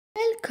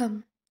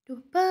Welcome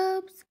to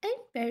Pups and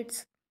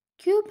Pets.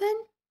 Cuban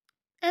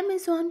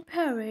Amazon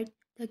Parrot.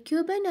 The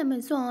Cuban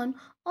Amazon,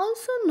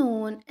 also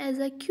known as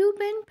a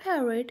Cuban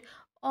parrot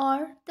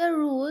or the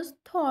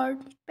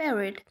rose-throated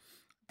parrot,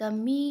 the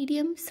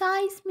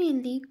medium-sized,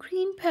 mainly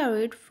green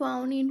parrot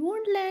found in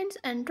woodlands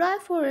and dry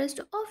forests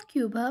of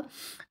Cuba,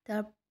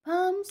 the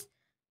Palms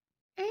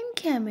and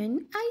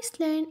Cayman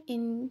Island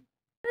in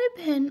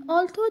Caribbean,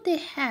 although they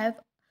have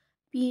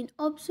been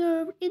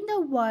observed in the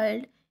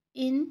wild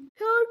in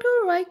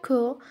Puerto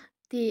Rico.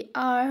 They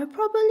are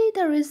probably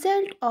the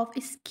result of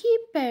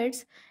escape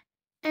pets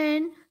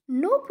and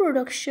no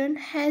production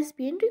has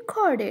been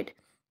recorded.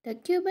 The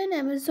Cuban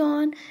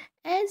Amazon,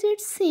 as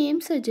its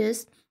name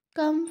suggests,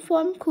 comes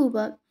from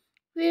Cuba,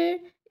 where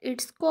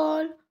it's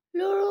called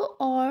Loro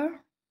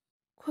or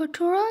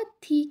Cotora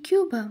de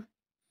Cuba.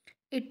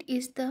 It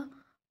is the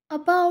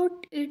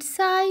about its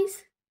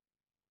size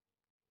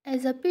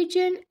as a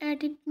pigeon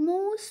at its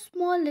most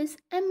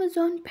smallest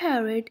Amazon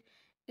parrot.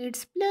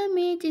 Its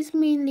plumage is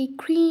mainly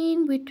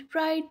green with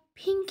bright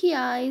pinky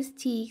eyes,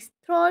 cheeks,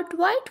 throat,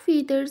 white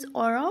feathers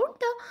around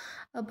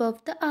the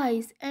above the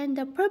eyes, and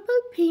the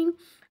purple pink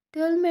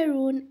dull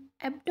maroon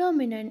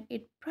abdomen.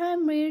 It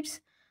primates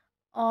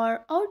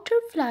or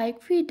outer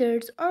flight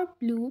feathers are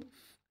blue.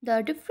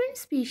 The different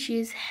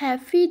species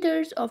have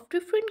feathers of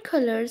different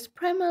colors,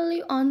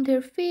 primarily on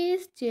their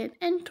face, chin,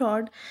 and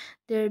throat.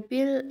 Their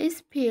bill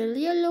is pale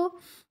yellow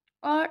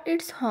or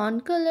its horn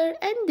color,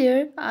 and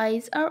their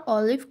eyes are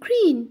olive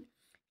green.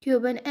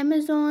 Cuban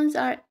Amazons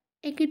are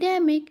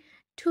endemic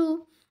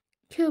to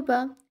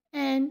Cuba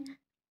and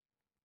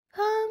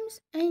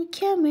Palms and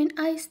Cayman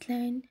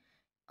Island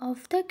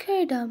of the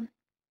Caribbean.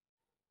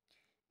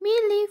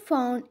 Mainly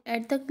found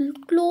at the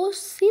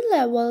close sea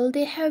level,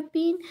 they have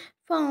been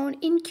found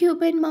in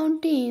Cuban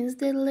mountains.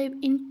 They live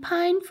in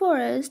pine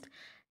forest,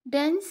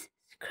 dense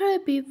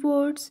scrubby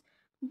woods,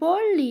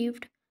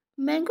 broad-leaved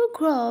mango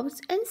groves,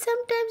 and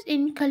sometimes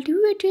in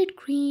cultivated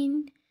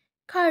green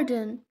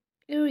garden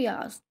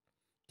areas.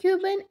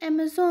 Cuban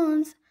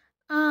Amazons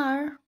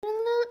are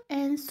nocturnal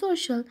and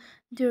social.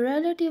 They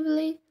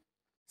relatively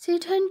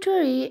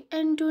sedentary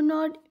and do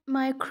not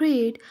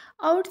migrate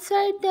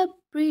outside the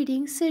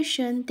breeding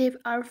season. They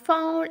are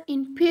found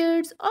in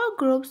pairs or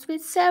groups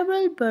with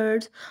several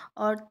birds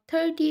or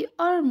 30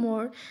 or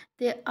more.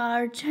 They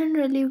are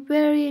generally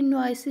very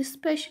noisy,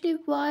 especially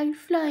while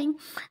flying.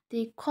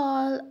 They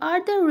call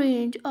are the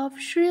range of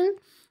shrill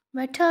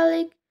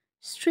metallic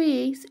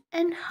shrieks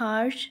and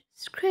harsh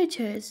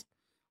screeches.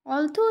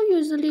 Although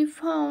usually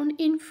found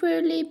in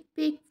fairly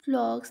big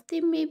flocks, they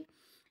may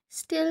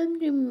still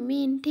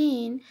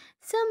maintain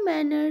some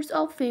manners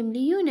of family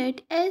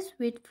unit, as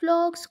with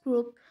flocks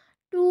group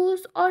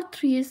twos or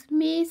threes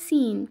may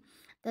seen.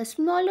 The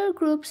smaller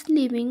groups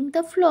leaving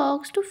the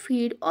flocks to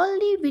feed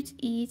only with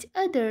each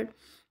other.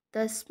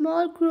 The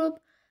small group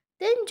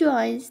then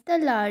joins the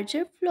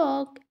larger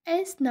flock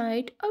as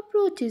night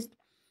approaches.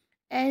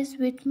 As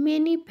with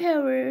many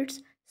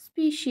parrots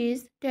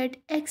species that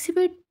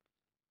exhibit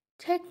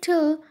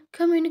tactile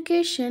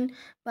communication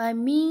by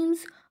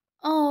means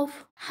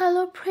of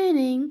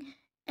halopreening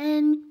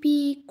and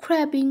bee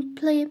crabbing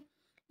play,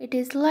 it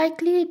is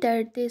likely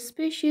that this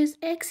species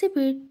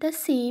exhibit the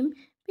same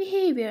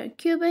behavior.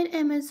 Cuban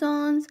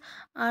Amazons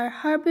are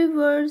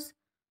herbivores,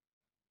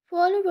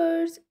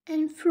 followers,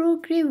 and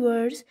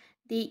frugivorous.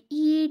 They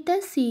eat the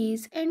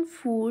seeds and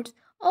fruits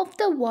of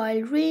the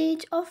wild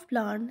range of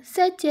plants,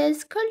 such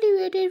as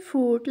cultivated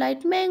fruit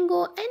like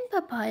mango and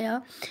papaya,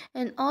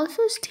 and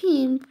also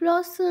steamed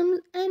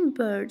blossoms and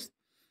birds.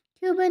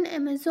 Cuban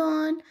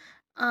Amazon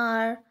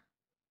are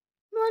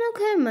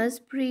monogamous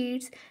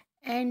breeds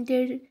and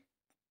their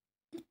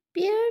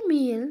pair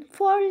male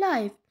for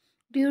life.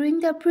 During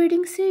the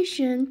breeding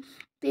season,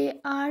 they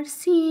are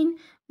seen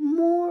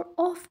more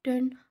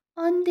often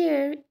on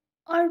their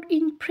or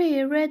in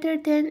prey rather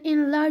than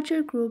in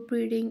larger group.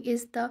 Breeding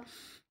is the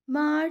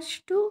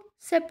March to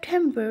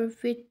September,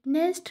 with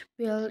nest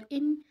built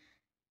in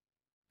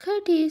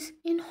cuties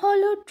in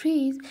hollow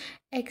trees,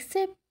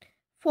 except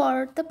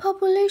for the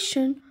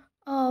population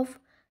of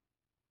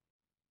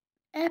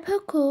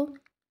Apico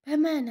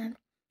Pamana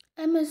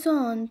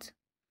Amazons,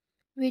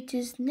 which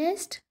is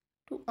nest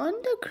to on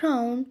the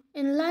ground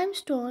in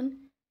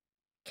limestone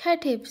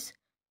caves.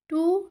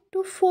 2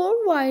 to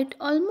 4 white,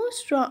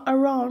 almost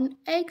round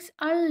eggs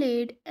are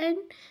laid and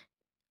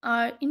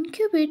are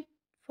incubated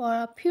for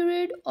a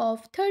period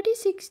of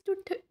 26 to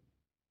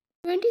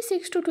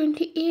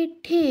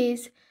 28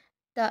 days.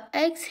 The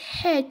eggs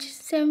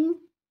hatch 12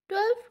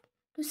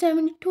 to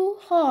 72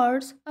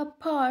 hours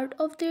apart.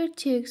 Of their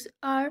chicks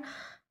are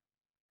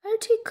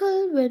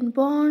vertical when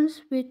born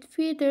with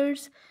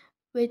feathers.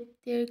 With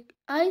their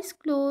eyes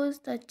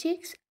closed, the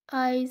chick's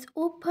eyes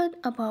open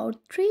about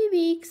 3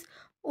 weeks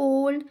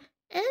old,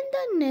 and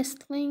the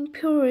nestling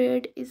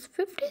period is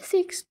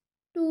 56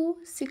 to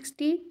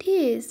 60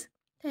 days.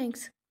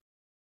 Thanks.